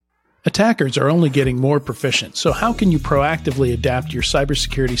Attackers are only getting more proficient, so how can you proactively adapt your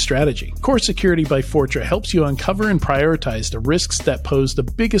cybersecurity strategy? Core Security by Fortra helps you uncover and prioritize the risks that pose the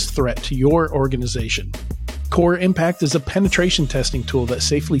biggest threat to your organization. Core Impact is a penetration testing tool that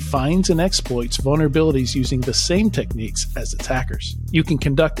safely finds and exploits vulnerabilities using the same techniques as attackers. You can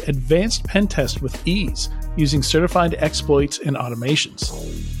conduct advanced pen tests with ease using certified exploits and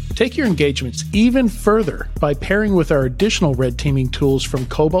automations. Take your engagements even further by pairing with our additional red teaming tools from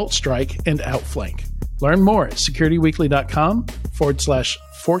Cobalt Strike and Outflank. Learn more at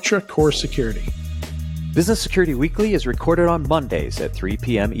securityweekly.com/Fortra Core Security. Business Security Weekly is recorded on Mondays at 3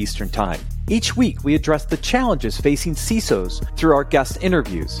 p.m. Eastern Time. Each week, we address the challenges facing CISOs through our guest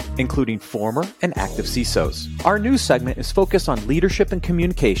interviews, including former and active CISOs. Our news segment is focused on leadership and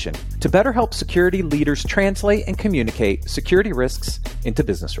communication to better help security leaders translate and communicate security risks into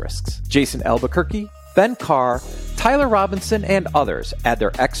business risks. Jason Albuquerque, Ben Carr, Tyler Robinson, and others add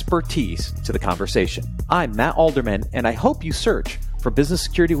their expertise to the conversation. I'm Matt Alderman, and I hope you search for Business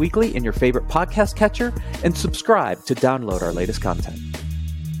Security Weekly in your favorite podcast catcher and subscribe to download our latest content.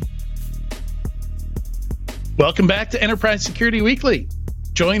 Welcome back to Enterprise Security Weekly.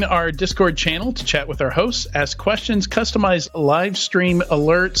 Join our Discord channel to chat with our hosts, ask questions, customize live stream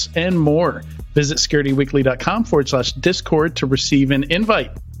alerts, and more. Visit securityweekly.com/Discord to receive an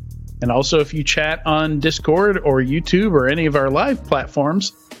invite. And also, if you chat on Discord or YouTube or any of our live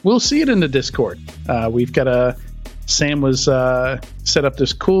platforms, we'll see it in the Discord. We've got Sam was set up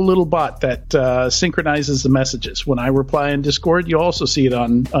this cool little bot that synchronizes the messages. When I reply in Discord, you'll also see it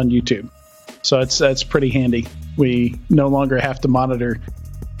on YouTube. So that's pretty handy. We no longer have to monitor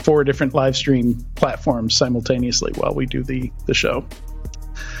 4 different live stream platforms simultaneously while we do the show.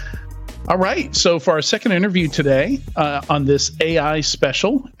 All right. So for our second interview today on this AI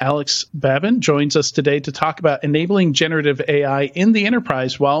special, Alex Babin joins us today to talk about enabling generative AI in the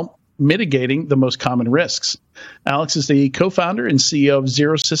enterprise while mitigating the most common risks. Alex is the co-founder and CEO of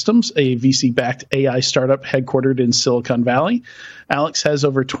Zero Systems, a VC-backed AI startup headquartered in Silicon Valley. Alex has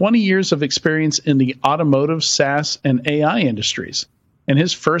over 20 years of experience in the automotive, SaaS, and AI industries. And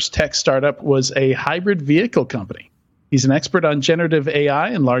his first tech startup was a hybrid vehicle company. He's an expert on generative AI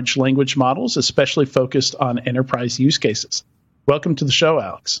and large language models, especially focused on enterprise use cases. Welcome to the show,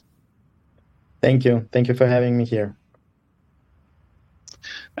 Alex. Thank you. Thank you for having me here.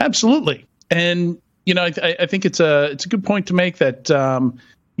 Absolutely. And, you know, I think it's a good point to make that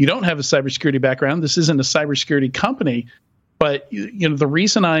you don't have a cybersecurity background. This isn't a cybersecurity company. But, you know, the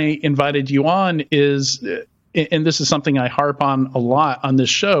reason I invited you on is, and this is something I harp on a lot on this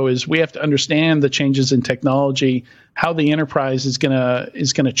show, is we have to understand the changes in technology, how the enterprise is gonna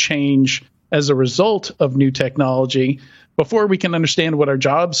change as a result of new technology before we can understand what our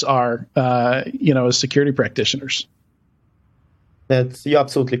jobs are, as security practitioners. You're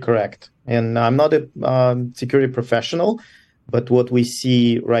absolutely correct. And I'm not a security professional, but what we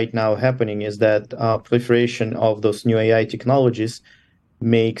see right now happening is that proliferation of those new AI technologies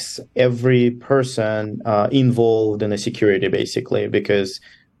makes every person involved in a security, basically, because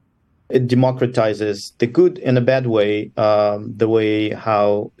it democratizes the good and the bad way, the way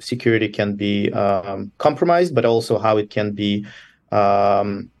how security can be compromised, but also how it can be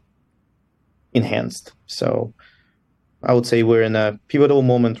enhanced. So I would say we're in a pivotal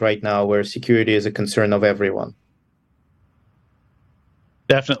moment right now where security is a concern of everyone.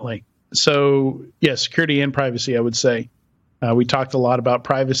 Definitely. So, yeah, security and privacy, I would say. We talked a lot about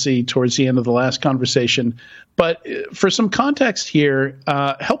privacy towards the end of the last conversation. But for some context here,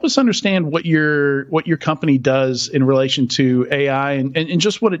 help us understand what your company does in relation to AI and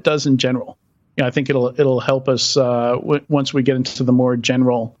just what it does in general. You know, I think it'll help us once we get into the more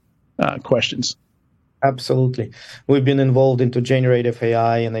general questions. Absolutely. We've been involved into generative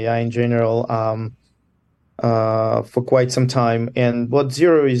AI and AI in general for quite some time. And what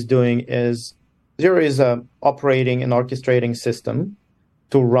Zero is doing is operating an orchestrating system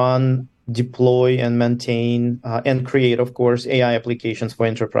to run, deploy, and maintain and create, of course, AI applications for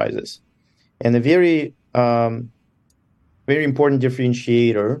enterprises. And a very, very important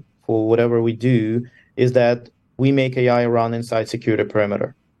differentiator for whatever we do is that we make AI run inside security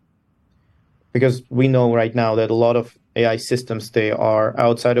perimeter. Because we know right now that a lot of AI systems, they are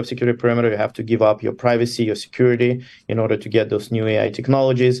outside of security perimeter. You have to give up your privacy, your security in order to get those new AI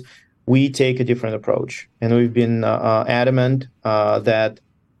technologies. We take a different approach. And we've been adamant that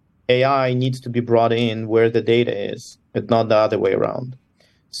AI needs to be brought in where the data is, but not the other way around.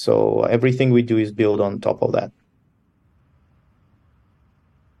 So everything we do is built on top of that.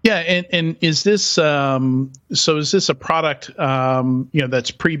 Yeah, and is this so? Is this a product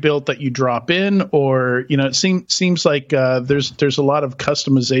that's pre-built that you drop in, or it seems like there's a lot of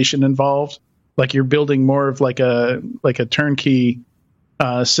customization involved. Like you're building more of like a turnkey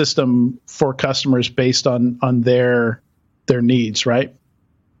system for customers based on their needs, right?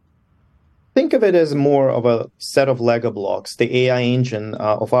 Think of it as more of a set of Lego blocks. The AI engine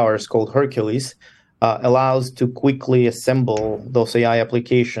of ours, called Hercules, allows to quickly assemble those AI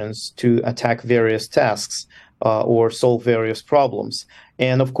applications to attack various tasks or solve various problems.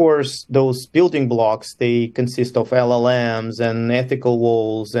 And of course, those building blocks, they consist of LLMs and ethical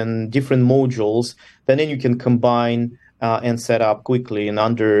walls and different modules that then you can combine and set up quickly in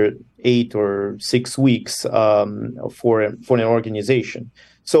under 8 or 6 weeks for an organization.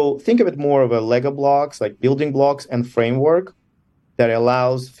 So think of it more of a Lego blocks, like building blocks and framework that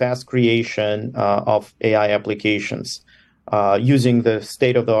allows fast creation of AI applications using the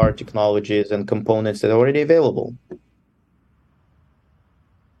state-of-the-art technologies and components that are already available.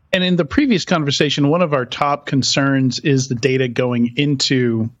 And in the previous conversation, one of our top concerns is the data going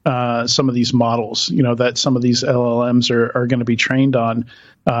into some of these models, that some of these LLMs are going to be trained on,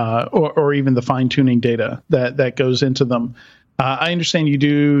 or even the fine-tuning data that goes into them. I understand you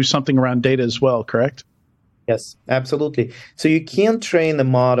do something around data as well, correct? Yes, absolutely. So you can't train the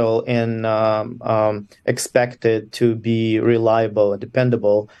model and expect it to be reliable and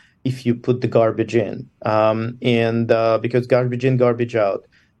dependable if you put the garbage in, because garbage in, garbage out.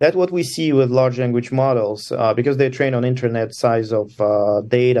 That's what we see with large language models because they train on internet size of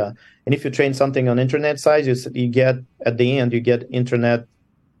data. And if you train something on internet size, you get at the end, you get internet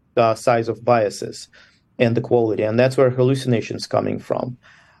size of biases and the quality. And that's where hallucination's coming from.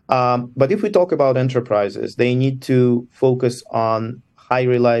 But if we talk about enterprises, they need to focus on high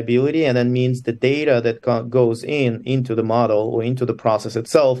reliability, and that means the data that goes into the model or into the process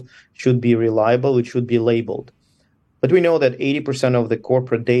itself should be reliable, it should be labeled. But we know that 80% of the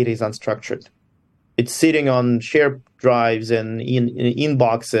corporate data is unstructured. It's sitting on shared drives and in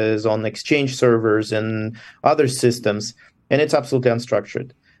inboxes, on Exchange servers and other systems, and it's absolutely unstructured.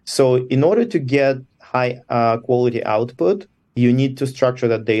 So in order to get high quality output, you need to structure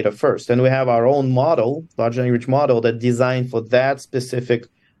that data first. And we have our own model, large language model, that's designed for that specific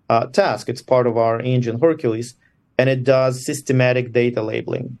task. It's part of our engine, Hercules, and it does systematic data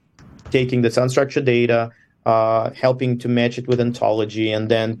labeling, taking this unstructured data, helping to match it with ontology, and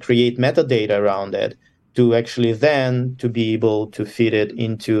then create metadata around it to actually then to be able to feed it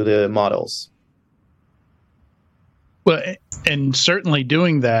into the models. Well, and certainly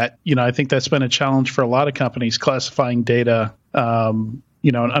doing that, I think that's been a challenge for a lot of companies, classifying data, and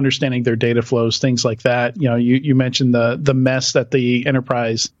understanding their data flows, things like that. You mentioned the mess that the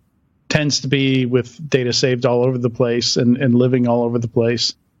enterprise tends to be with data saved all over the place and living all over the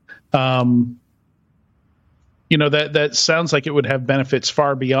place. That sounds like it would have benefits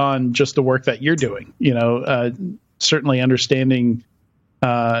far beyond just the work that you're doing. Certainly understanding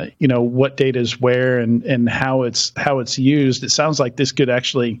what data is where and how it's used. It sounds like this could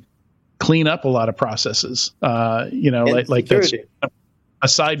actually clean up a lot of processes. Like that's a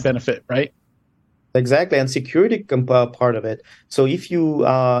side benefit, right? Exactly, and security part of it. So if you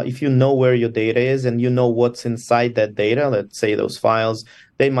know where your data is and you know what's inside that data, let's say those files,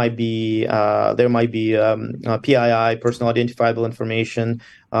 there might be PII, personal identifiable information,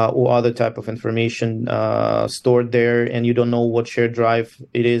 or other type of information stored there, and you don't know what shared drive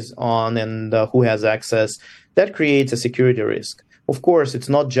it is on and who has access. That creates a security risk. Of course, it's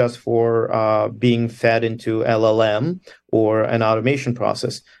not just for being fed into LLM or an automation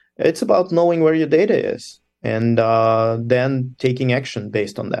process. It's about knowing where your data is and then taking action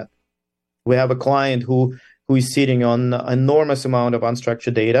based on that. We have a client who is sitting on an enormous amount of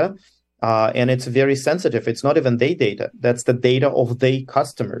unstructured data, and it's very sensitive. It's not even their data. That's the data of their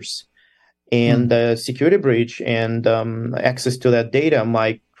customers. And the security breach and access to that data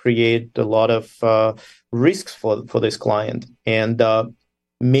might create a lot of risks for this client. And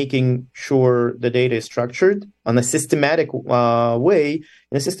making sure the data is structured on a systematic way,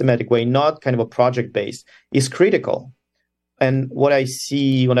 not kind of a project-based, is critical. And what I've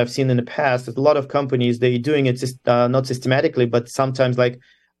seen in the past is a lot of companies, they're doing it not systematically, but sometimes like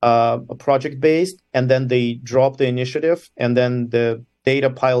a project-based, and then they drop the initiative, and then the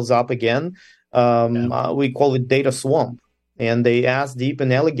data piles up again. We call it data swamp, and they ass deep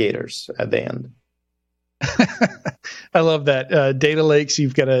in alligators at the end. I love that. Data lakes,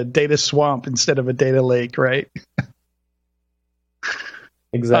 you've got a data swamp instead of a data lake, right?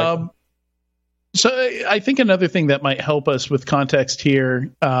 Exactly. So I think another thing that might help us with context here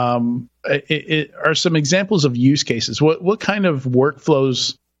are some examples of use cases. What kind of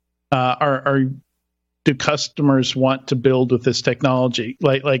workflows do customers want to build with this technology?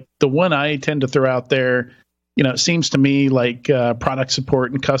 Like the one I tend to throw out there, it seems to me like product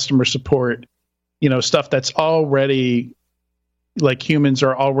support and customer support, stuff that's already like humans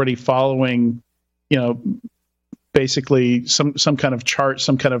are already following, basically some kind of chart,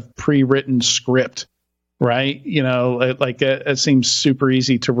 some kind of pre-written script, right? It seems super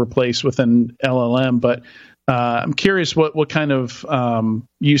easy to replace with an LLM, but I'm curious what kind of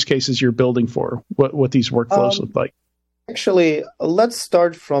use cases you're building for, what these workflows look like. Actually, let's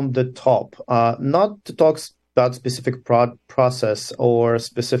start from the top, not to talk about specific process or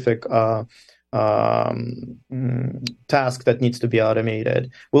specific task that needs to be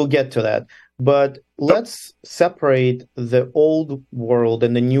automated. We'll get to that. But let's separate the old world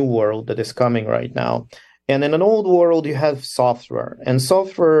and the new world that is coming right now. And in an old world, you have software, and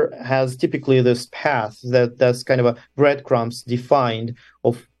software has typically this path that's kind of a breadcrumbs defined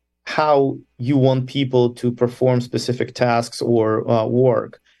of how you want people to perform specific tasks or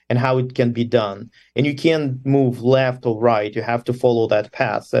work and how it can be done. And you can't move left or right. You have to follow that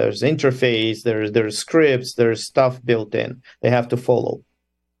path. There's interface, there's scripts, there's stuff built in. They have to follow.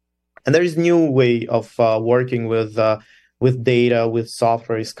 And there is new way of working with data, with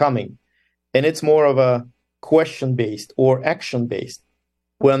software is coming. And it's more of a question-based or action-based.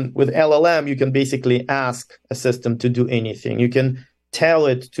 When with LLM, you can basically ask a system to do anything. You can tell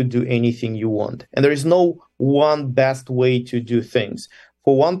it to do anything you want. And there is no one best way to do things.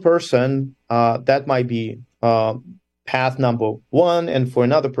 For one person, that might be path number one, and for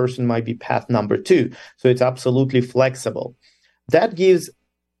another person might be path number two. So it's absolutely flexible. That gives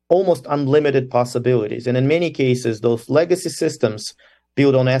almost unlimited possibilities. And in many cases, those legacy systems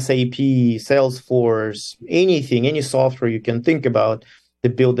built on SAP, Salesforce, anything, any software you can think about,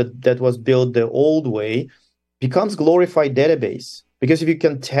 that was built the old way, becomes glorified database. Because if you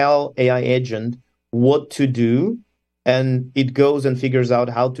can tell AI agent what to do, and it goes and figures out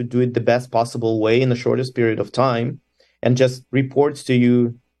how to do it the best possible way in the shortest period of time, and just reports to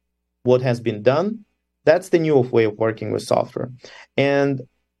you what has been done, that's the new way of working with software. And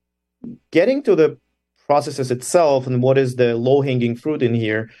getting to the processes itself and what is the low-hanging fruit in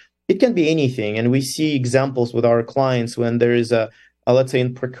here, it can be anything. And we see examples with our clients when there is let's say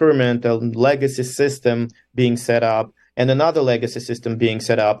in procurement, a legacy system being set up and another legacy system being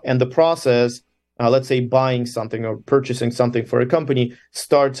set up. And the process, let's say buying something or purchasing something for a company,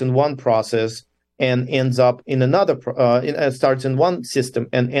 starts in one process and ends up in another, starts in one system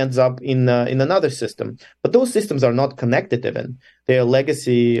and ends up in another system. But those systems are not connected even. They are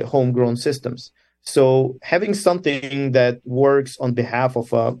legacy homegrown systems. So having something that works on behalf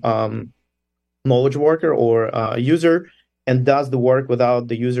of a knowledge worker or a user and does the work without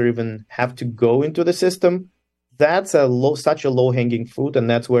the user even have to go into the system, that's such a low-hanging fruit, and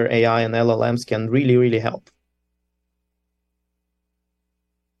that's where AI and LLMs can really, really help.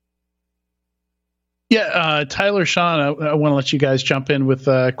 Yeah, Tyler, Sean, I want to let you guys jump in with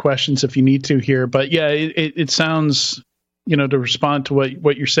questions if you need to here. But yeah, it sounds, to respond to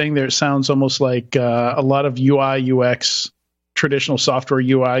what you're saying there, it sounds almost like a lot of UI, UX, traditional software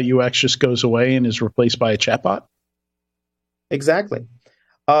UI, UX just goes away and is replaced by a chatbot? Exactly.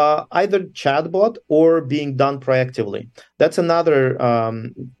 Either chatbot or being done proactively. That's another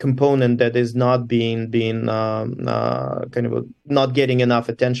component that is not being not getting enough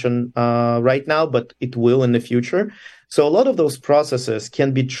attention right now, but it will in the future. So a lot of those processes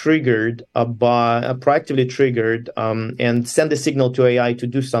can be triggered proactively triggered and send a signal to AI to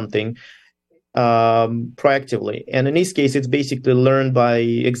do something proactively. And in this case, it's basically learned by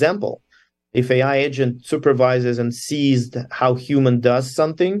example. If AI agent supervises and sees how human does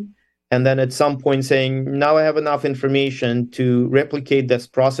something, and then at some point saying, now I have enough information to replicate this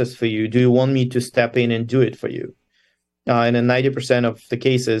process for you. Do you want me to step in and do it for you? And in 90% of the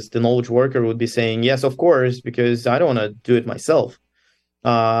cases, the knowledge worker would be saying, yes, of course, because I don't want to do it myself.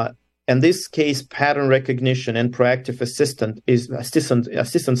 And this case, pattern recognition and proactive assistance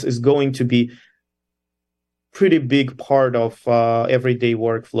is going to be pretty big part of everyday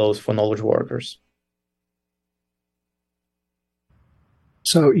workflows for knowledge workers.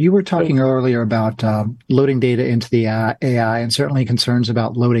 So you were talking earlier about loading data into the AI and certainly concerns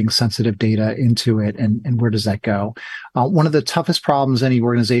about loading sensitive data into it and where does that go? One of the toughest problems any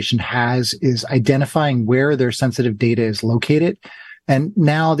organization has is identifying where their sensitive data is located. And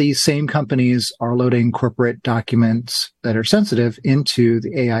now these same companies are loading corporate documents that are sensitive into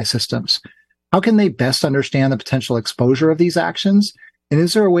the AI systems. How can they best understand the potential exposure of these actions? And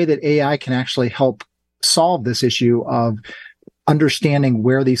is there a way that AI can actually help solve this issue of understanding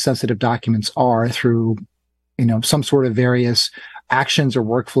where these sensitive documents are through, some sort of various actions or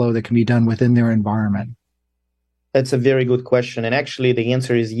workflow that can be done within their environment? That's a very good question. And actually, the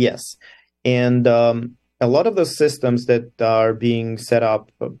answer is yes. And a lot of the systems that are being set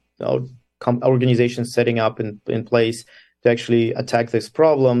up, organizations setting up in place to actually attack this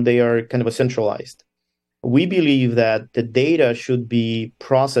problem, they are kind of centralized. We believe that the data should be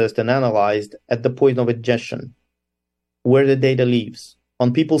processed and analyzed at the point of ingestion, where the data lives,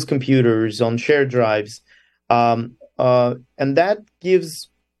 on people's computers, on shared drives. And that gives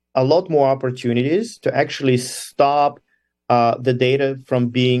a lot more opportunities to actually stop the data from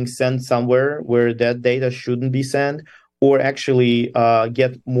being sent somewhere where that data shouldn't be sent, or actually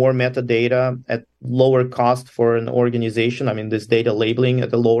get more metadata at lower cost for an organization. I mean, this data labeling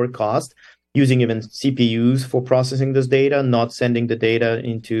at a lower cost, using even CPUs for processing this data, not sending the data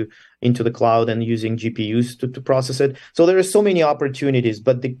into the cloud and using GPUs to process it. So there are so many opportunities,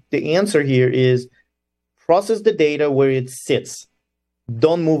 but the answer here is process the data where it sits.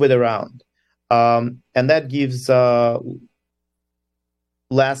 Don't move it around. And that gives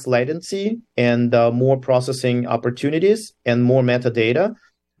less latency and more processing opportunities and more metadata,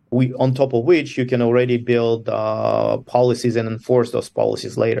 on top of which you can already build policies and enforce those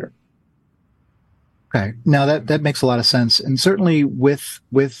policies later. Okay. Now that makes a lot of sense. And certainly with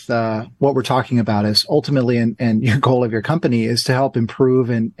what we're talking about is ultimately, and your goal of your company is to help improve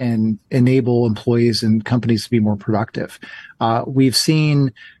and enable employees and companies to be more productive. We've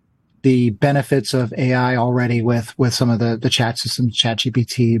seen the benefits of AI already with some of the chat systems,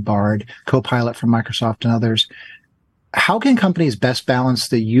 ChatGPT, Bard, Copilot from Microsoft and others. How can companies best balance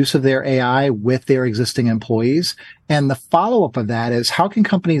the use of their AI with their existing employees? And the follow-up of that is, how can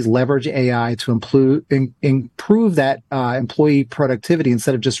companies leverage AI to improve that employee productivity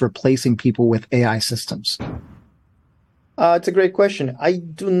instead of just replacing people with AI systems? It's a great question. I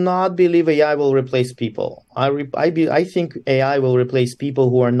do not believe AI will replace people. I think AI will replace people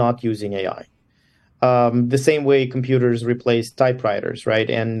who are not using AI. The same way computers replace typewriters, right?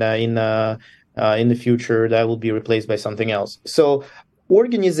 And in the future, that will be replaced by something else. So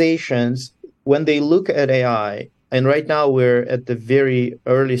organizations, when they look at AI, and right now we're at the very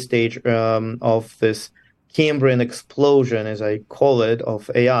early stage of this Cambrian explosion, as I call it,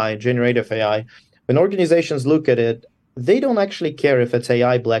 of AI, generative AI. When organizations look at it, they don't actually care if it's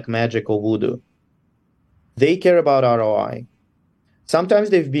AI, black magic, or voodoo. They care about ROI. Sometimes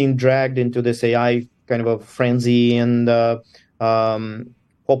they've been dragged into this AI kind of a frenzy and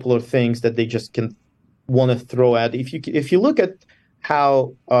popular things that they just can want to throw at. If you look at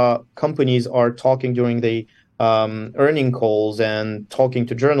how companies are talking during the earning calls and talking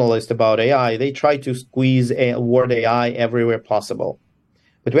to journalists about AI, they try to squeeze a word AI everywhere possible.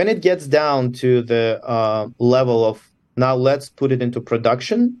 But when it gets down to the level of, now let's put it into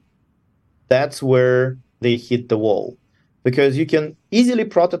production, that's where they hit the wall. Because you can easily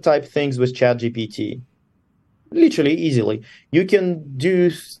prototype things with ChatGPT. Literally easily. You can do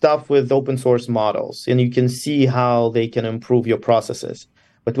stuff with open source models, and you can see how they can improve your processes.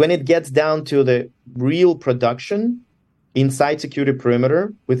 But when it gets down to the real production inside security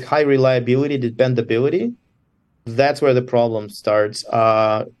perimeter with high reliability, dependability, that's where the problem starts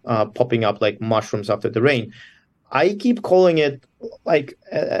popping up like mushrooms after the rain. I keep calling it, like,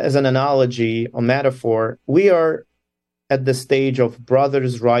 as an analogy or metaphor, we are at the stage of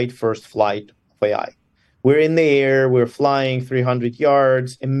brothers' right first flight of AI. We're in the air, we're flying 300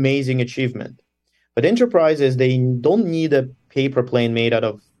 yards, amazing achievement. But enterprises, they don't need a paper plane made out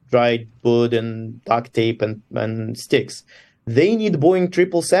of dried wood and duct tape and sticks. They need Boeing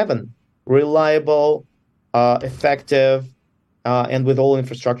 777, reliable, effective, and with all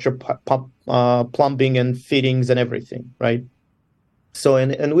infrastructure, plumbing and fittings and everything, right? So,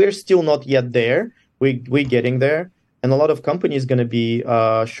 and we're still not yet there. We're getting there. And a lot of companies going to be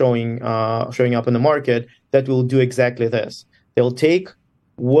showing up in the market that will do exactly this. They'll take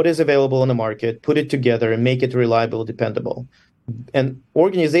what is available on the market, put it together, and make it reliable, dependable. And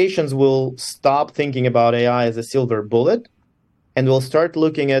organizations will stop thinking about AI as a silver bullet, and will start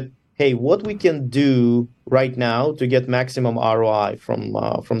looking at, hey, what we can do right now to get maximum ROI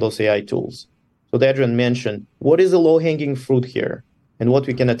from those AI tools. So Adrian mentioned, what is the low-hanging fruit here, and what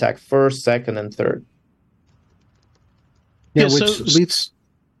we can attack first, second, and third. Yeah, which leads.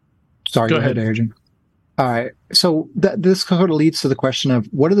 Sorry, go ahead, Adrian. All right. So this sort of leads to the question of,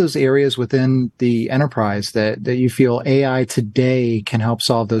 what are those areas within the enterprise that you feel AI today can help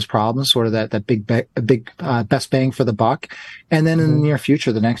solve those problems, sort of that big best bang for the buck? And then in the near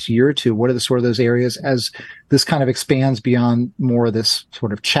future, the next year or two, what are the sort of those areas as this kind of expands beyond more of this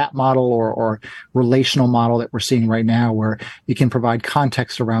sort of chat model or relational model that we're seeing right now, where you can provide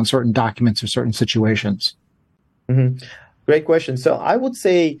context around certain documents or certain situations? Mm-hmm. Great question. So I would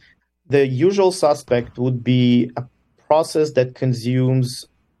say the usual suspect would be a process that consumes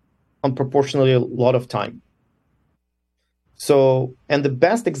unproportionately a lot of time. So, and the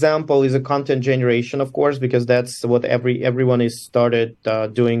best example is a content generation, of course, because that's what everyone is started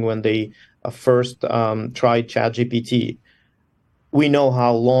doing when they first tried ChatGPT. We know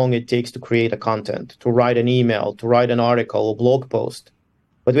how long it takes to create a content, to write an email, to write an article, a blog post.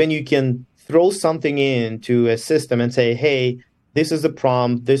 But when you can throw something into a system and say, "Hey, this is the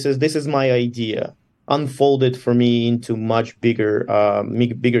prompt. This is my idea. Unfold it for me into much bigger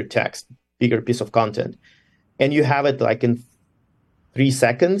text, bigger piece of content," and you have it like in 3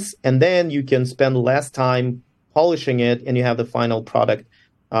 seconds, and then you can spend less time polishing it, and you have the final product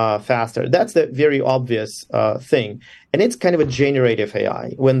faster. That's the very obvious thing, and it's kind of a generative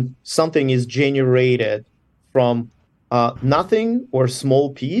AI. When something is generated from nothing or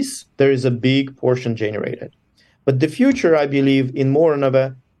small piece, there is a big portion generated. But the future, I believe, in more of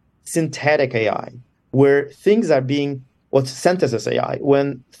a synthetic AI, where things are being, what's synthesis AI,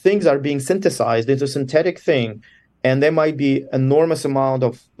 when things are being synthesized into a synthetic thing, and there might be enormous amount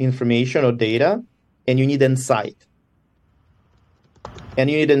of information or data, and you need insight. And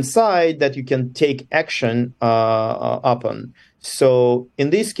you need insight that you can take action upon. So in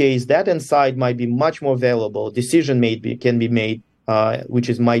this case, that insight might be much more valuable. Decision can be made, which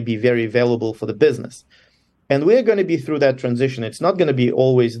might be very valuable for the business. And we're going to be through that transition. It's not going to be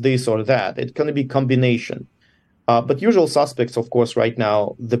always this or that. It's going to be combination. But usual suspects, of course, right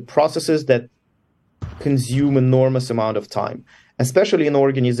now, the processes that consume enormous amount of time, especially in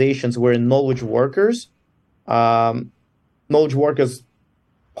organizations where knowledge workers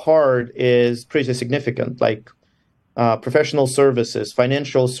part is pretty significant, like professional services,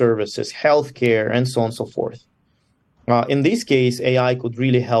 financial services, healthcare, and so on and so forth. In this case, AI could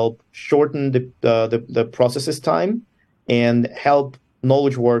really help shorten the processes time and help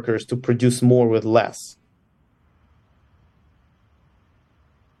knowledge workers to produce more with less.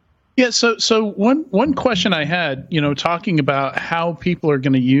 Yeah, so one question I had, talking about how people are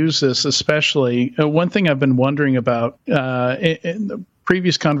going to use this, especially one thing I've been wondering about in the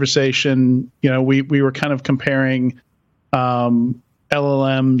previous conversation, we were kind of comparing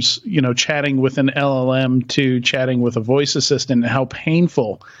LLMs, chatting with an LLM to chatting with a voice assistant, and how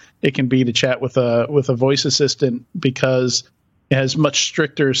painful it can be to chat with a voice assistant because it has much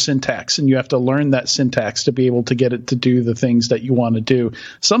stricter syntax, and you have to learn that syntax to be able to get it to do the things that you want to do.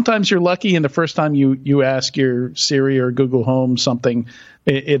 Sometimes you're lucky, and the first time you ask your Siri or Google Home something,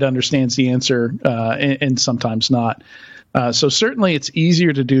 it understands the answer, and sometimes not. So certainly it's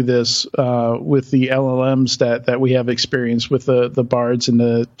easier to do this with the LLMs that we have experience with, the Bards and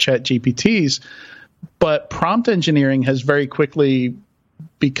the Chat GPTs. But prompt engineering has very quickly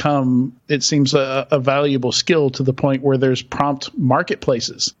become, it seems, a valuable skill, to the point where there's prompt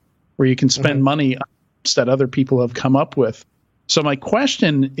marketplaces where you can spend money that other people have come up with. So my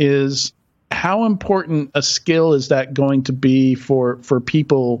question is, how important a skill is that going to be for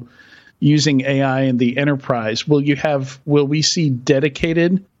people using AI in the enterprise? Will we see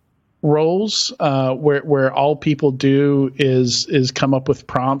dedicated roles where all people do is come up with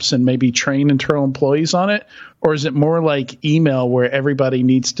prompts and maybe train internal employees on it? Or is it more like email, where everybody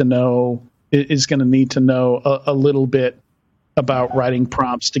is going to need to know a little bit about writing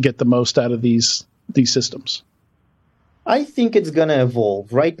prompts to get the most out of these systems? I think it's going to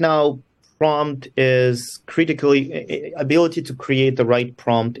evolve. Right now, prompt is ability to create the right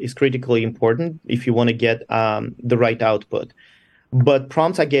prompt is critically important if you want to get the right output. But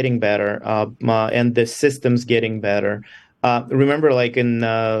prompts are getting better, and the system's getting better. Remember, like in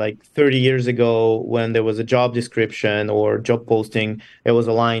 30 years ago, when there was a job description or job posting, there was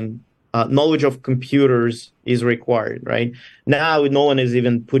a line, knowledge of computers is required, right? Now, no one is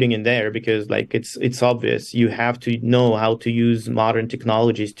even putting in there, because it's obvious. You have to know how to use modern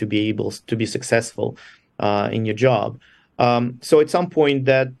technologies to be able to be successful in your job. So at some point,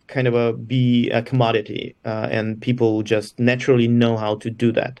 that kind of be a commodity, and people just naturally know how to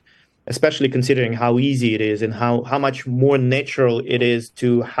do that, especially considering how easy it is and how much more natural it is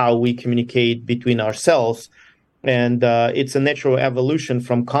to how we communicate between ourselves. And it's a natural evolution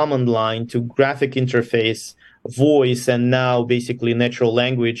from command line to graphic interface, voice, and now basically natural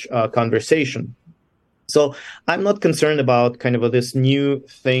language conversation. So I'm not concerned about kind of this new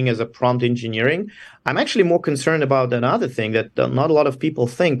thing as a prompt engineering. I'm actually more concerned about another thing that not a lot of people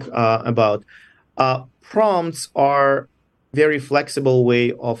think about. Prompts are very flexible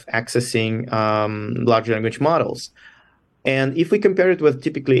way of accessing large language models. And if we compare it with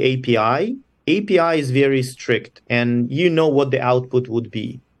typically API is very strict, and you know what the output would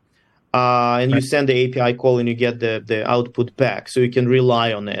be. and you send the API call and you get the output back. So you can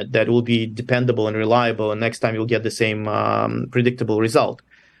rely on it. That will be dependable and reliable, and next time you'll get the same predictable result.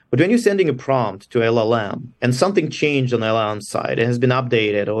 But when you're sending a prompt to LLM and something changed on LLM side, it has been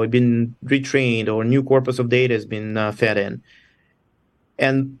updated or been retrained or a new corpus of data has been fed in,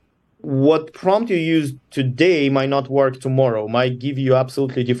 and what prompt you use today might not work tomorrow, might give you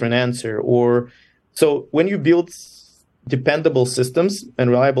absolutely different answer. Or so when you build dependable systems and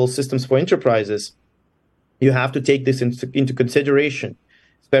reliable systems for enterprises, you have to take this into consideration,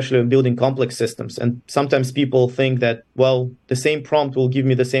 especially when building complex systems. And sometimes people think that, well, the same prompt will give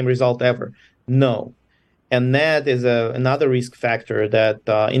me the same result ever. No. And that is another risk factor that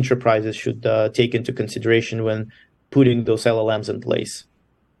enterprises should take into consideration when putting those LLMs in place.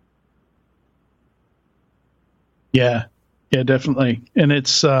 Yeah, definitely. And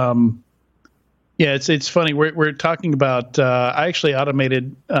it's funny. We're talking about. I actually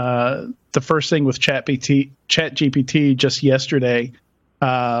automated the first thing with ChatGPT just yesterday.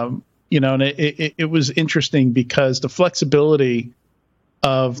 And it was interesting because the flexibility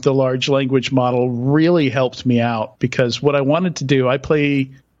of the large language model really helped me out, because what I wanted to do,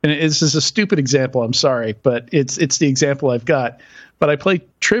 and this is a stupid example, I'm sorry, but it's the example I've got. But I play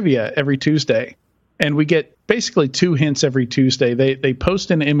trivia every Tuesday, and we get basically 2 hints every Tuesday. They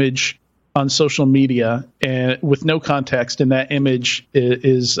post an image on social media and with no context, and that image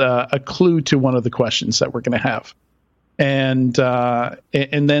is a clue to one of the questions that we're going to have. And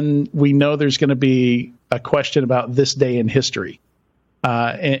then we know there's going to be a question about this day in history.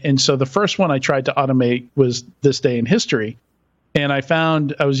 And so the first one I tried to automate was this day in history. And I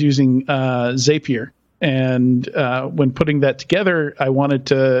found I was using Zapier. And when putting that together, I wanted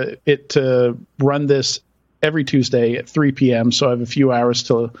it to run this every Tuesday at 3 p.m. So I have a few hours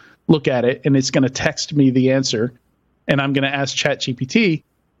to look at it, and it's going to text me the answer. And I'm going to ask ChatGPT,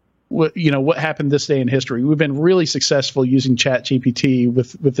 what happened this day in history? We've been really successful using ChatGPT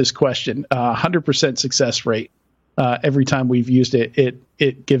with this question, 100% success rate. Every time we've used it,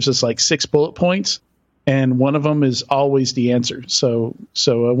 it gives us like 6 bullet points, and one of them is always the answer. So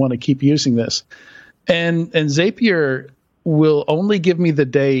I want to keep using this. And Zapier will only give me the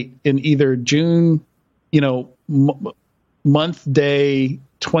date in either June, month, day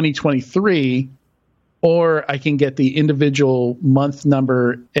 2023, or I can get the individual month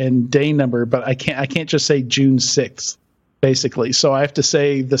number and day number, but I can't just say June 6th, basically. So I have to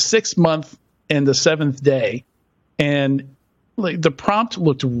say the 6th month and the 7th day. And like the prompt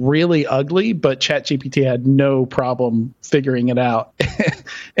looked really ugly, but ChatGPT had no problem figuring it out.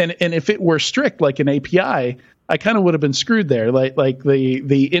 and if it were strict like an API, I kind of would have been screwed there. Like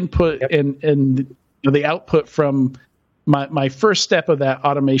the input and the output from my first step of that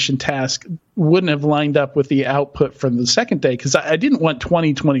automation task wouldn't have lined up with the output from the second day, because I didn't want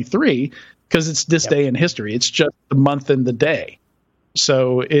 2023 because it's this day in history. It's just the month and the day.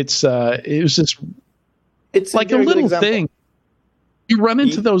 So it was just like a little thing. You run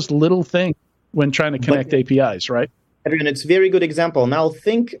into those little things when trying to connect APIs, right? And it's a very good example. Now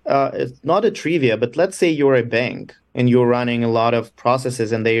think, it's not a trivia, but let's say you're a bank and you're running a lot of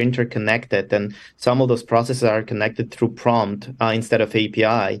processes and they're interconnected, and some of those processes are connected through prompt instead of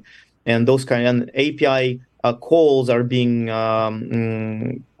API. And those kind of API calls are being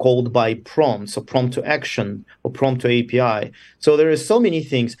called by prompt, so prompt to action or prompt to API. So there are so many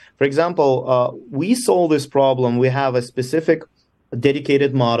things. For example, we solve this problem. We have a specific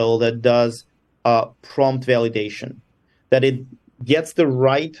dedicated model that does prompt validation, that it gets the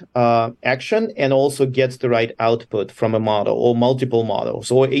right action and also gets the right output from a model or multiple models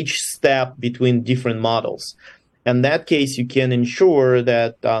or each step between different models. In that case, you can ensure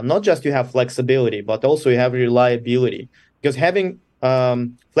that not just you have flexibility, but also you have reliability. Because having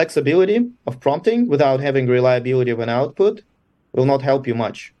flexibility of prompting without having reliability of an output will not help you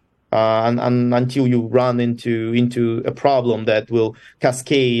much until you run into a problem that will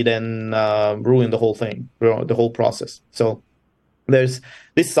cascade and ruin the whole thing, the whole process. So there's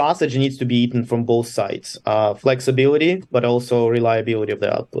this sausage needs to be eaten from both sides, flexibility, but also reliability of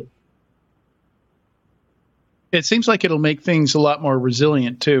the output. It seems like it'll make things a lot more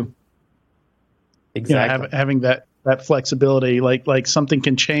resilient too. Exactly. Having that flexibility, like something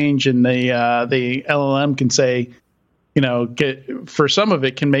can change and the LLM can say, for some of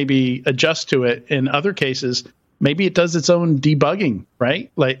it can maybe adjust to it. In other cases, maybe it does its own debugging,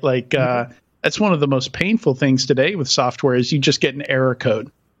 right? That's one of the most painful things today with software is you just get an error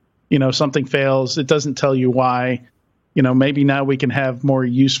code. Something fails. It doesn't tell you why. Maybe now we can have more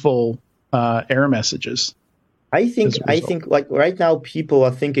useful error messages. I think like right now people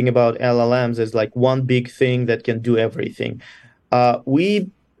are thinking about LLMs as like one big thing that can do everything.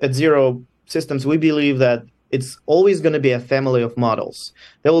 We at Zero Systems, we believe that it's always going to be a family of models.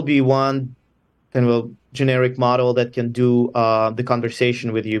 There will be one kind of a generic model that can do the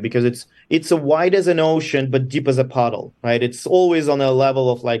conversation with you, because it's a wide as an ocean but deep as a puddle, right? It's always on a level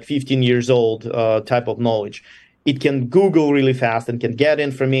of like 15 years old type of knowledge. It can Google really fast and can get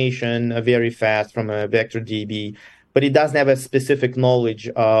information very fast from a vector DB, but it doesn't have a specific knowledge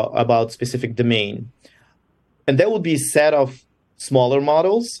about specific domain. And there will be a set of smaller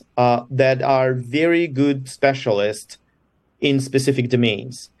models that are very good specialists in specific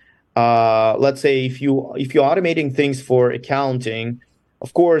domains. Let's say if you're automating things for accounting,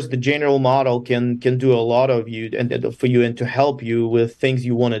 of course, the general model can do a lot of you and for you and to help you with things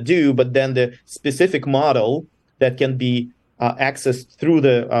you want to do. But then the specific model that can be accessed through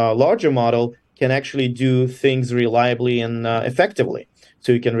the larger model can actually do things reliably and effectively.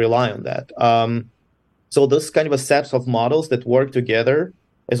 So you can rely on that. So this kind of a set of models that work together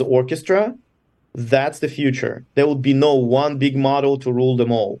as orchestra, that's the future. There will be no one big model to rule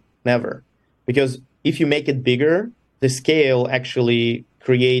them all. Never. Because if you make it bigger, the scale actually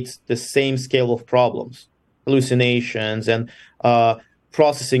creates the same scale of problems, hallucinations and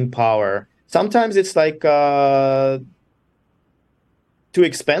processing power. Sometimes it's like too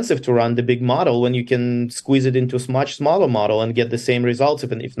expensive to run the big model when you can squeeze it into a much smaller model and get the same results,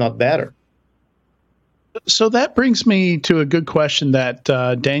 if not better. So that brings me to a good question that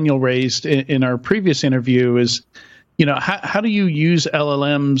Daniel raised in our previous interview is, how do you use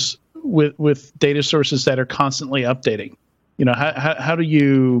LLMs with data sources that are constantly updating? How do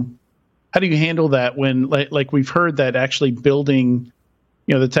you handle that when, like we've heard that actually building,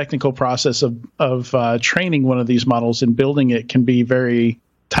 the technical process of training one of these models and building it can be very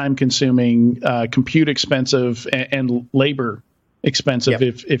time consuming, compute expensive, and labor expensive.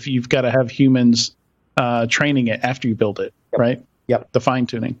 Yep. if you've got to have humans training it after you build it, Yep. right? Yep. The fine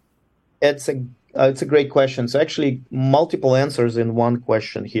tuning. It's a great question. So actually, multiple answers in one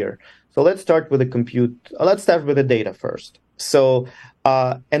question here. So let's start with the compute. Let's start with the data first. So,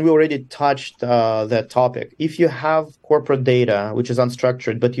 and we already touched that topic. If you have corporate data, which is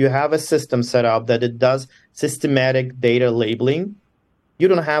unstructured, but you have a system set up that it does systematic data labeling, you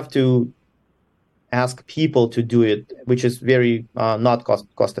don't have to ask people to do it, which is very not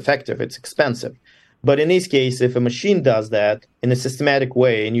cost effective. It's expensive. But in this case, if a machine does that in a systematic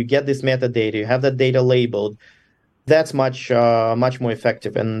way and you get this metadata, you have that data labeled, that's much more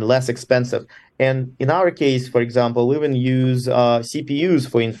effective and less expensive. And in our case, for example, we even use CPUs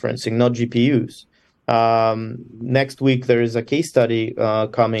for inferencing, not GPUs. Next week, there is a case study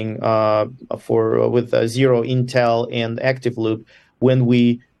coming with Zero, Intel, and ActiveLoop, when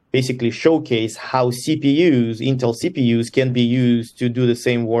we basically showcase how Intel CPUs can be used to do the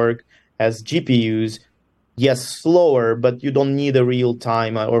same work as GPUs. Yes, slower, but you don't need a real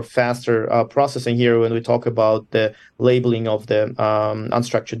time or faster processing here when we talk about the labeling of the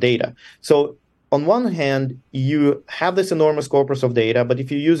unstructured data. So on one hand, you have this enormous corpus of data, but if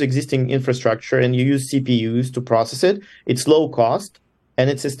you use existing infrastructure and you use CPUs to process it, it's low cost and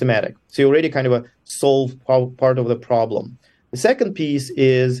it's systematic. So you already kind of solve part of the problem. The second piece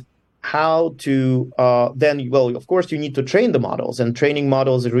is how to of course, you need to train the models, and training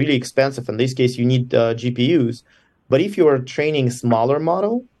models are really expensive. In this case, you need GPUs. But if you are training a smaller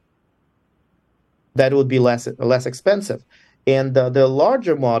model, that would be less expensive. And the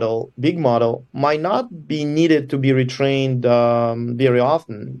larger model, big model, might not be needed to be retrained very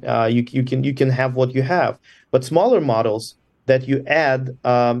often. You can have what you have. But smaller models that you add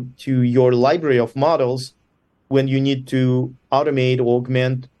to your library of models when you need to automate or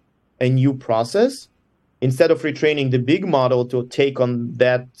augment a new process, instead of retraining the big model to take on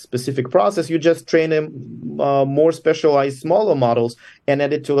that specific process, you just train more specialized smaller models and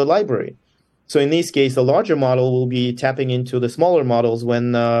add it to the library. So in this case, the larger model will be tapping into the smaller models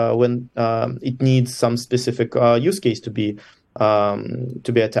when it needs some specific use case to be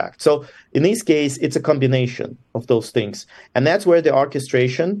attacked. So in this case, it's a combination of those things, and that's where the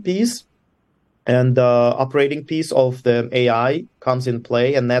orchestration piece and the operating piece of the AI comes in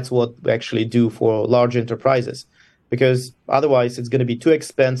play, and that's what we actually do for large enterprises. Because otherwise it's going to be too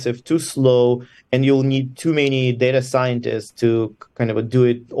expensive, too slow, and you'll need too many data scientists to kind of do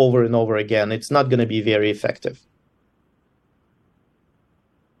it over and over again. It's not going to be very effective.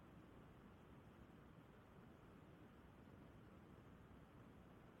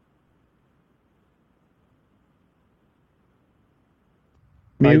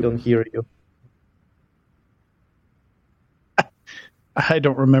 Mute. I don't hear you. I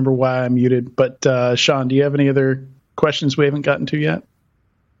don't remember why I'm muted, but Sean, do you have any other questions we haven't gotten to yet?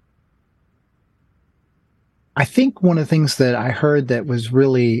 I think one of the things that I heard that was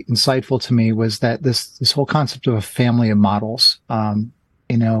really insightful to me was that this whole concept of a family of models.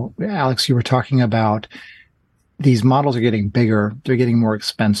 Alex, you were talking about these models are getting bigger, they're getting more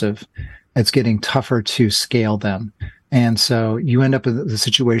expensive. It's getting tougher to scale them. And so you end up in the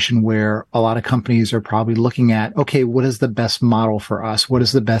situation where a lot of companies are probably looking at, okay, what is the best model for us? What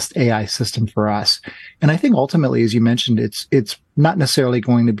is the best AI system for us? And I think ultimately, as you mentioned, it's not necessarily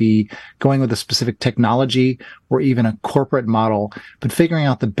going to be going with a specific technology or even a corporate model, but figuring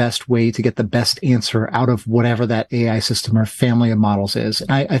out the best way to get the best answer out of whatever that AI system or family of models is.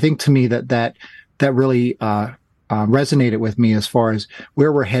 And I think to me that really, resonated with me as far as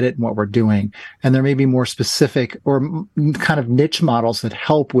where we're headed and what we're doing. And there may be more specific or kind of niche models that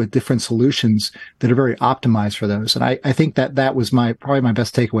help with different solutions that are very optimized for those. And I think that was probably my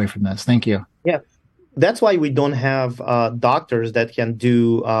best takeaway from this. Thank you. Yeah. That's why we don't have doctors that can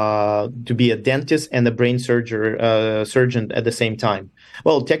do to be a dentist and a brain surgeon at the same time.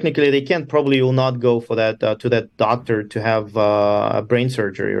 Well, technically they can. Probably will not go for that to that doctor to have a brain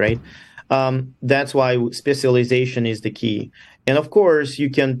surgery, right? That's why specialization is the key. And of course, you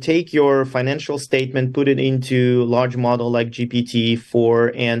can take your financial statement, put it into large model like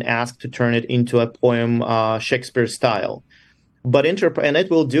GPT-4 and ask to turn it into a poem Shakespeare style. But and it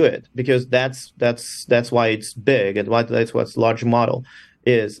will do it because that's why it's big and that's what large model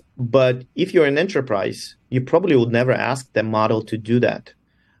is. But if you're an enterprise, you probably would never ask the model to do that.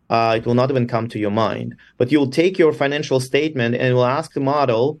 It will not even come to your mind. But you'll take your financial statement and will ask the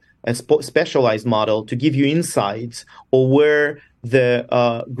model, a specialized model, to give you insights or where the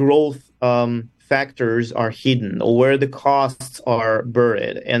growth factors are hidden or where the costs are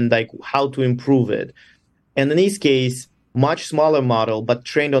buried and like how to improve it. And in this case, much smaller model, but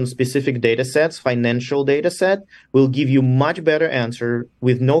trained on specific data sets, financial data set, will give you much better answer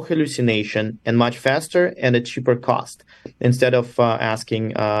with no hallucination and much faster and a cheaper cost instead of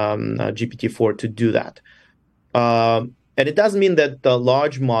asking GPT-4 to do that. And it doesn't mean that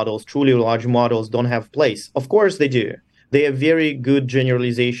the truly large models don't have place. Of course they do. They are very good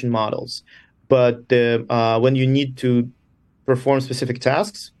generalization models. But when you need to perform specific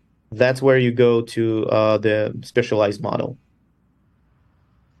tasks, that's where you go to the specialized model.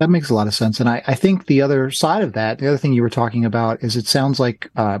 That makes a lot of sense. And I think the other side of that, the other thing you were talking about is it sounds like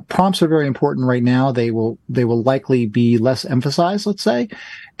prompts are very important right now. They will likely be less emphasized, let's say.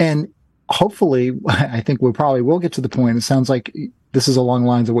 And hopefully, I think we probably will get to the point. It sounds like this is along the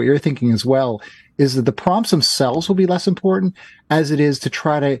lines of what you're thinking as well, is that the prompts themselves will be less important as it is to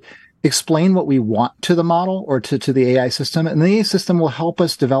try to explain what we want to the model or to the AI system. And the AI system will help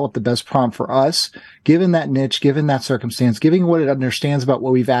us develop the best prompt for us, given that niche, given that circumstance, given what it understands about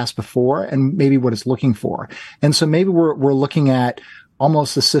what we've asked before and maybe what it's looking for. And so maybe we're looking at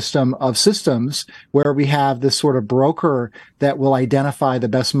almost a system of systems where we have this sort of broker that will identify the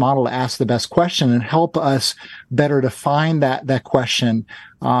best model to ask the best question and help us better define that question.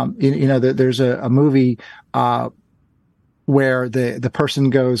 There's a movie, where the person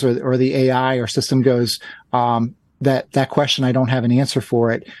goes or the AI or system goes, that question, I don't have an answer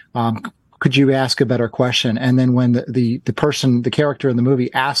for it. Could you ask a better question? And then when the person, the character in the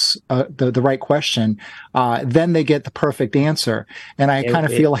movie asks the right question, then they get the perfect answer. And I kind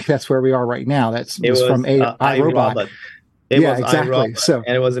of feel like that's where we are right now. It was from iRobot. Exactly.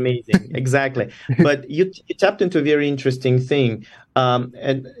 And it was amazing. Exactly. But you tapped into a very interesting thing.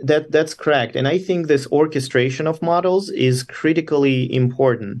 And that's correct. And I think this orchestration of models is critically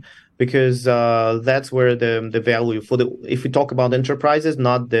important because that's where the value if we talk about enterprises,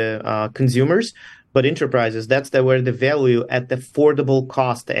 not the consumers, but enterprises, that's where the value at the affordable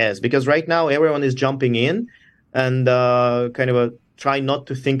cost is. Because right now everyone is jumping in and trying not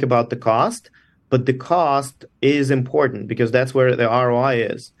to think about the cost. But the cost is important because that's where the ROI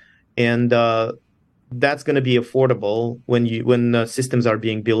is. And that's going to be affordable when systems are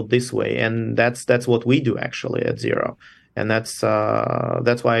being built this way. And that's what we do actually at Zero. And that's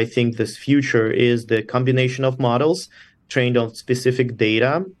why I think this future is the combination of models trained on specific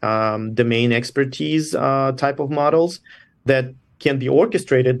data, domain expertise type of models that can be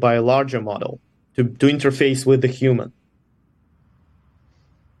orchestrated by a larger model to interface with the human.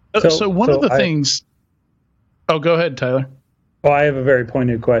 So one of the things... Oh, go ahead, Tyler. Well, I have a very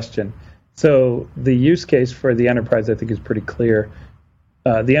pointed question. So the use case for the enterprise, I think, is pretty clear.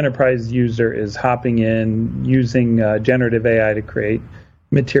 The enterprise user is hopping in, using generative AI to create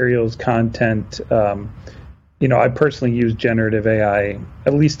materials, content. I personally use generative AI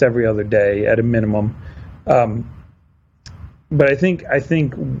at least every other day at a minimum. But I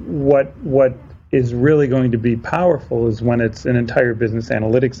think what is really going to be powerful is when it's an entire business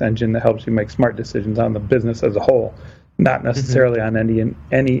analytics engine that helps you make smart decisions on the business as a whole, not necessarily on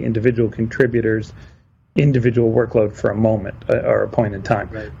any individual contributor's individual workload for a moment or a point in time.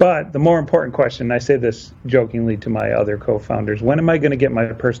 Right. But the more important question, and I say this jokingly to my other co-founders, when am I going to get my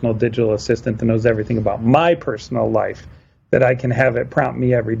personal digital assistant that knows everything about my personal life, that I can have it prompt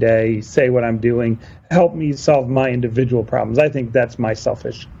me every day, say what I'm doing, help me solve my individual problems? I think that's my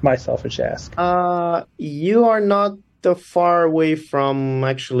selfish ask. You are not far away from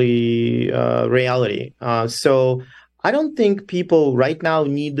actually reality. So I don't think people right now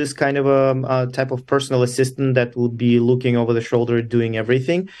need this kind of a type of personal assistant that would be looking over the shoulder, doing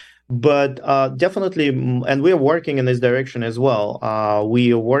everything. But definitely, and we're working in this direction as well.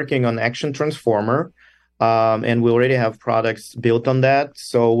 We are working on Action Transformer. And we already have products built on that.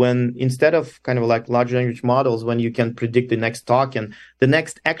 So when instead of kind of like large language models, when you can predict the next token, the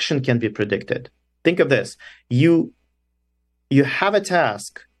next action can be predicted. Think of this. You have a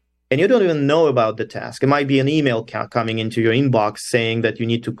task and you don't even know about the task. It might be an email coming into your inbox saying that you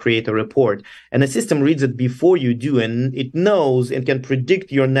need to create a report. And the system reads it before you do, and it knows and can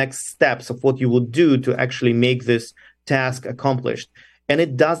predict your next steps of what you would do to actually make this task accomplished. And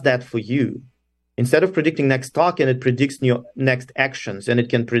it does that for you. Instead of predicting next token, it predicts your next actions, and it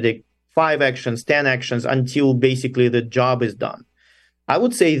can predict 5 actions, 10 actions until basically the job is done. I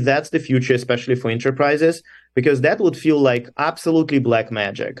would say that's the future, especially for enterprises, because that would feel like absolutely black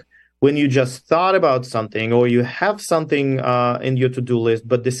magic. When you just thought about something or you have something in your to-do list,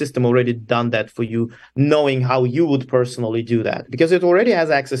 but the system already done that for you, knowing how you would personally do that. Because it already has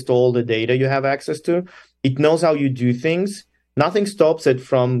access to all the data you have access to. It knows how you do things. Nothing stops it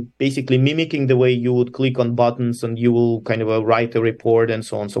from basically mimicking the way you would click on buttons and you will kind of write a report and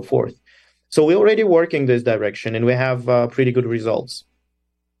so on and so forth. So we're already working this direction and we have pretty good results.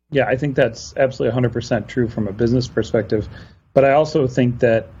 Yeah, I think that's absolutely 100% true from a business perspective. But I also think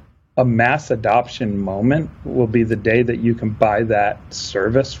that a mass adoption moment will be the day that you can buy that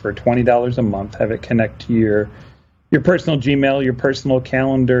service for $20 a month, have it connect to your personal Gmail, your personal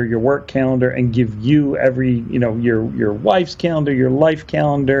calendar, your work calendar, and give you every, your wife's calendar, your life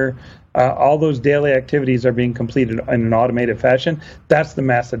calendar, all those daily activities are being completed in an automated fashion. That's the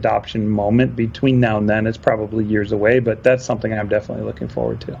mass adoption moment. Between now and then, it's probably years away, but that's something I'm definitely looking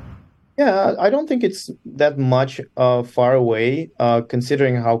forward to. Yeah, I don't think it's that much far away,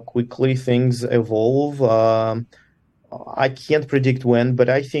 considering how quickly things evolve. I can't predict when, but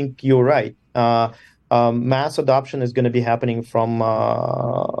I think you're right. Mass adoption is going to be happening from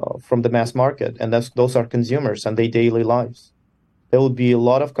the mass market, and those are consumers and their daily lives. There will be a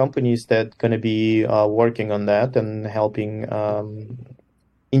lot of companies that going to be working on that and helping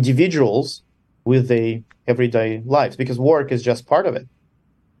individuals with their everyday lives, because work is just part of it.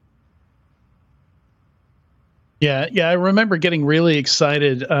 Yeah, I remember getting really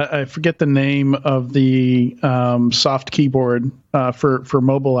excited. I forget the name of the soft keyboard for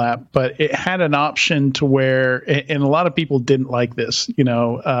mobile app, but it had an option to where, and a lot of people didn't like this,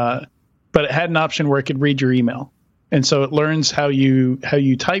 but it had an option where it could read your email, and so it learns how you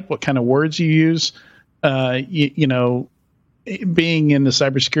type, what kind of words you use. Being in the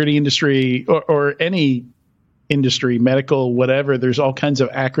cybersecurity industry or any industry, medical, whatever, there's all kinds of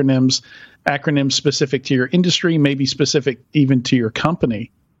acronyms specific to your industry, maybe specific even to your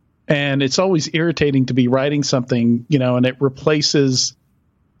company. And it's always irritating to be writing something, and it replaces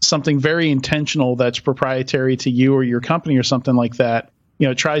something very intentional that's proprietary to you or your company or something like that.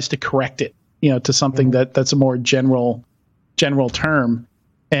 It tries to correct it, to something that's a more general term.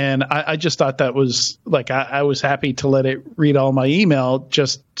 And I just thought that was like, I was happy to let it read all my email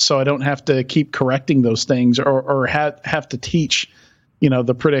just so I don't have to keep correcting those things or have to teach,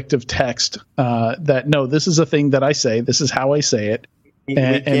 the predictive text that, no, this is a thing that I say. This is how I say it. We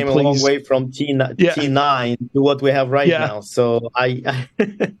came a long way from T9 to what we have right now. So I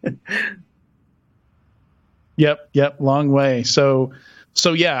Yep. Long way. So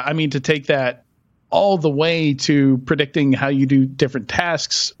yeah, I mean, to take that all the way to predicting how you do different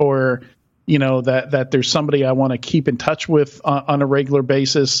tasks, or that there's somebody I want to keep in touch with on a regular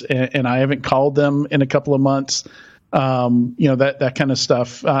basis, and I haven't called them in a couple of months. That kind of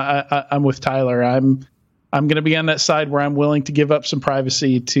stuff. I'm with Tyler. I'm going to be on that side where I'm willing to give up some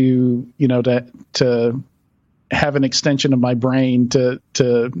privacy to to have an extension of my brain to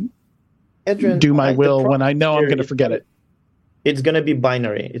Adrian, do my will when I know I'm going to forget it. It's going to be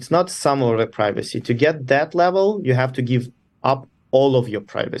binary. It's not some of the privacy. To get that level, you have to give up all of your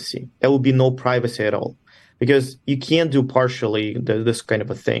privacy. There will be no privacy at all, because you can't do partially this kind of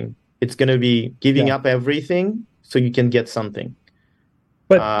a thing. It's going to be giving up everything so you can get something.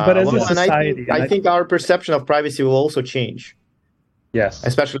 But as a and society, I think our perception of privacy will also change. Yes,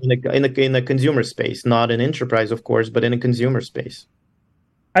 especially in the consumer space, not in enterprise, of course, but in a consumer space.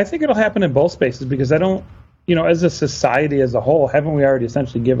 I think it'll happen in both spaces because I don't, as a society as a whole, haven't we already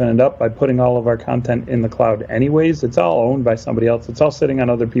essentially given it up by putting all of our content in the cloud anyways? It's all owned by somebody else. It's all sitting on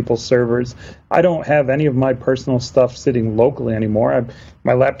other people's servers. I don't have any of my personal stuff sitting locally anymore.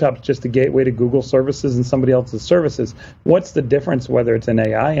 My laptop's just a gateway to Google services and somebody else's services. What's the difference whether it's an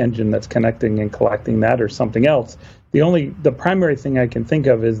AI engine that's connecting and collecting that or something else? The primary thing I can think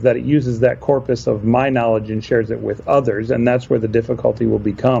of is that it uses that corpus of my knowledge and shares it with others, and that's where the difficulty will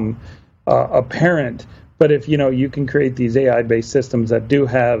become apparent. But if you can create these AI-based systems that do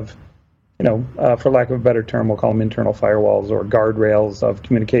have, for lack of a better term, we'll call them internal firewalls or guardrails of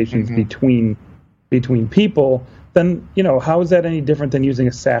communications between people, then how is that any different than using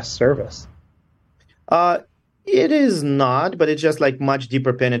a SaaS service? It is not, but it's just like much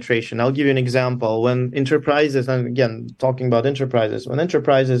deeper penetration. I'll give you an example. When enterprises, and again, talking about enterprises, when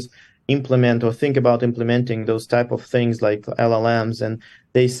enterprises implement or think about implementing those type of things like LLMs, and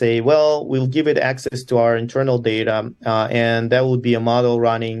they say, well, we'll give it access to our internal data, and that will be a model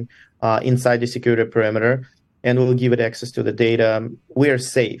running inside the security perimeter, and we'll give it access to the data. We're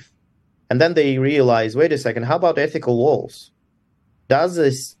safe. And then they realize, wait a second, how about ethical walls? Does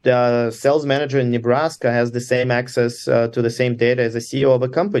the sales manager in Nebraska has the same access to the same data as the CEO of a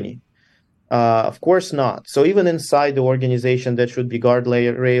company? Of course not. So even inside the organization, there should be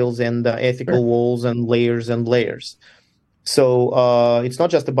rails and ethical walls and layers. So it's not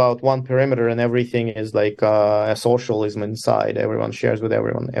just about one perimeter and everything is like a socialism inside. Everyone shares with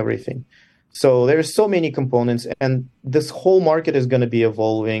everyone everything. So there's so many components, and this whole market is going to be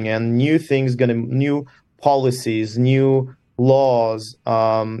evolving, and new policies, new laws,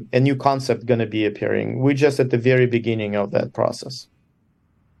 a new concept going to be appearing. We're just at the very beginning of that process.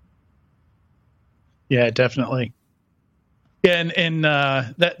 Yeah, definitely. Yeah, and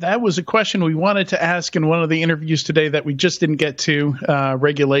that was a question we wanted to ask in one of the interviews today that we just didn't get to.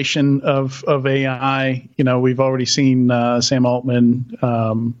 Regulation of AI. We've already seen Sam Altman,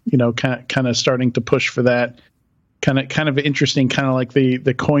 kind of starting to push for that. Kind of interesting, kind of like the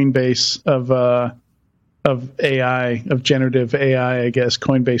Coinbase of AI, of generative AI. I guess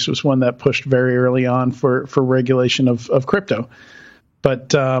Coinbase was one that pushed very early on for regulation of crypto.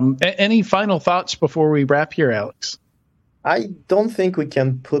 But any final thoughts before we wrap here, Alex? I don't think we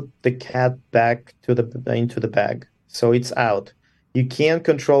can put the cat back into the bag. So it's out. You can't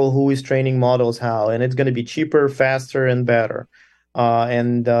control who is training models how, and it's going to be cheaper, faster, and better.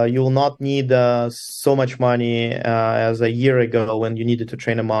 And you will not need so much money as a year ago when you needed to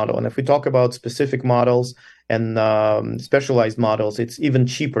train a model. And if we talk about specific models and specialized models, it's even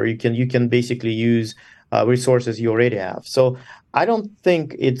cheaper. You can basically use resources you already have. So I don't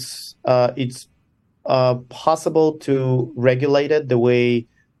think it's possible to regulate it the way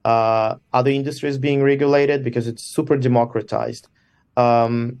other industries being regulated, because it's super democratized.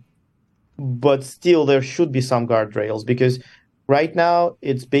 But still, there should be some guardrails, because right now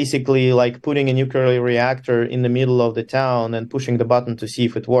it's basically like putting a nuclear reactor in the middle of the town and pushing the button to see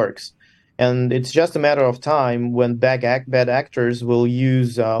if it works. And it's just a matter of time when bad actors will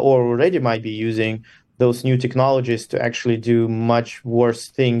use or already might be using those new technologies to actually do much worse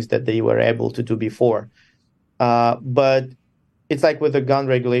things that they were able to do before. But it's like with the gun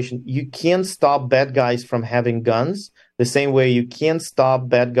regulation, you can't stop bad guys from having guns the same way you can't stop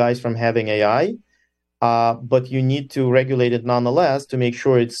bad guys from having AI, but you need to regulate it nonetheless to make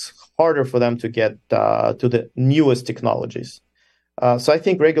sure it's harder for them to get to the newest technologies. So I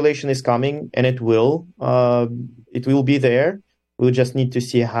think regulation is coming, and it will be there. We'll just need to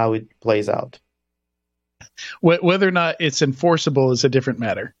see how it plays out. Whether or not it's enforceable is a different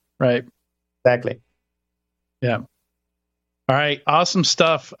matter, right? Exactly. Yeah. All right. Awesome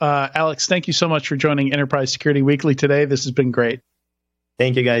stuff. Alex, thank you so much for joining Enterprise Security Weekly today. This has been great.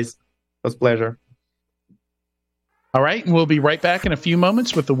 Thank you, guys. It was a pleasure. All right. And we'll be right back in a few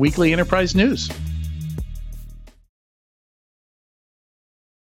moments with the weekly Enterprise News.